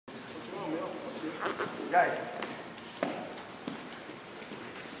Guys,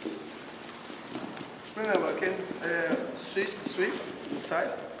 remember I can sweep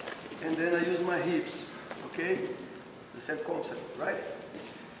inside, and then I use my hips. Okay, the same concept, right?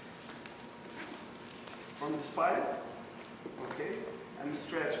 From the spine, okay, I'm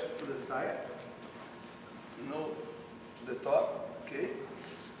stretched to the side, to the top, okay,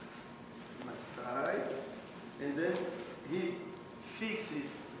 my side, and then he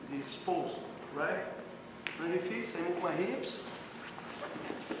fixes his pose, right? When he fixes, I move my hips,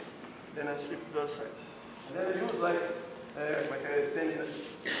 then I sweep to the other side. And then I use like a standing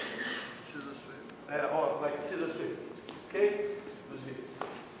scissor sweep, or like scissor sweep, okay?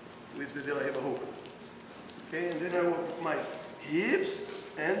 With the De La Riva hook. Okay, and then I move my hips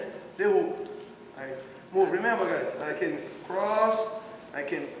and the hook. I move. Remember, guys, I can cross, I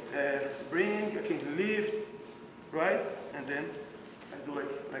can bring, I can lift, right? And then I do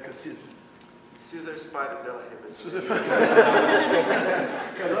like a scissor. Scissor spider De La Riva.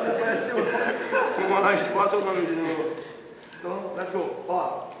 Cada hora parece uma bota o nome de novo. Então, let's go.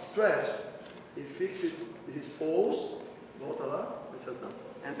 Ó, stretch. He fixes his pose. Volta lá.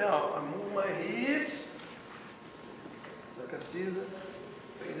 And then I move my hips. Like a scissor.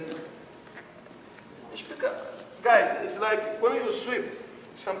 Guys, it's like when you sweep,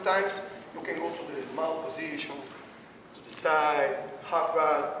 sometimes you can go to the mount position, to the side, half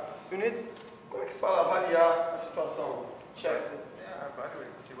guard. You need, como é que fala, avaliar a situação. Check. Yeah,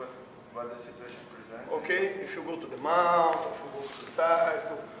 evaluate, see what the situation presents. Okay, if you go to the mount, if you go to the side,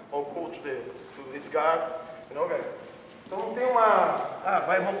 or go to his guard, you know, guys. Então não tem uma,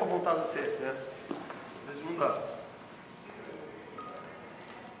 vai mão para montada sempre, né? Às vezes não dá.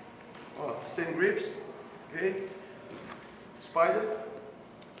 Ó, same grips, okay? Spider,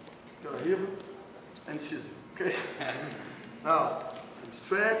 De La Riva, and scissor, okay? Now,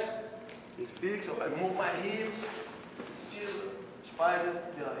 stretch, he fix, I move my hip, scissor, spider,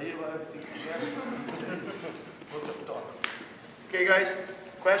 De La Riva, everything together. Put up top. Okay, guys,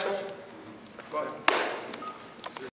 questions? Go ahead.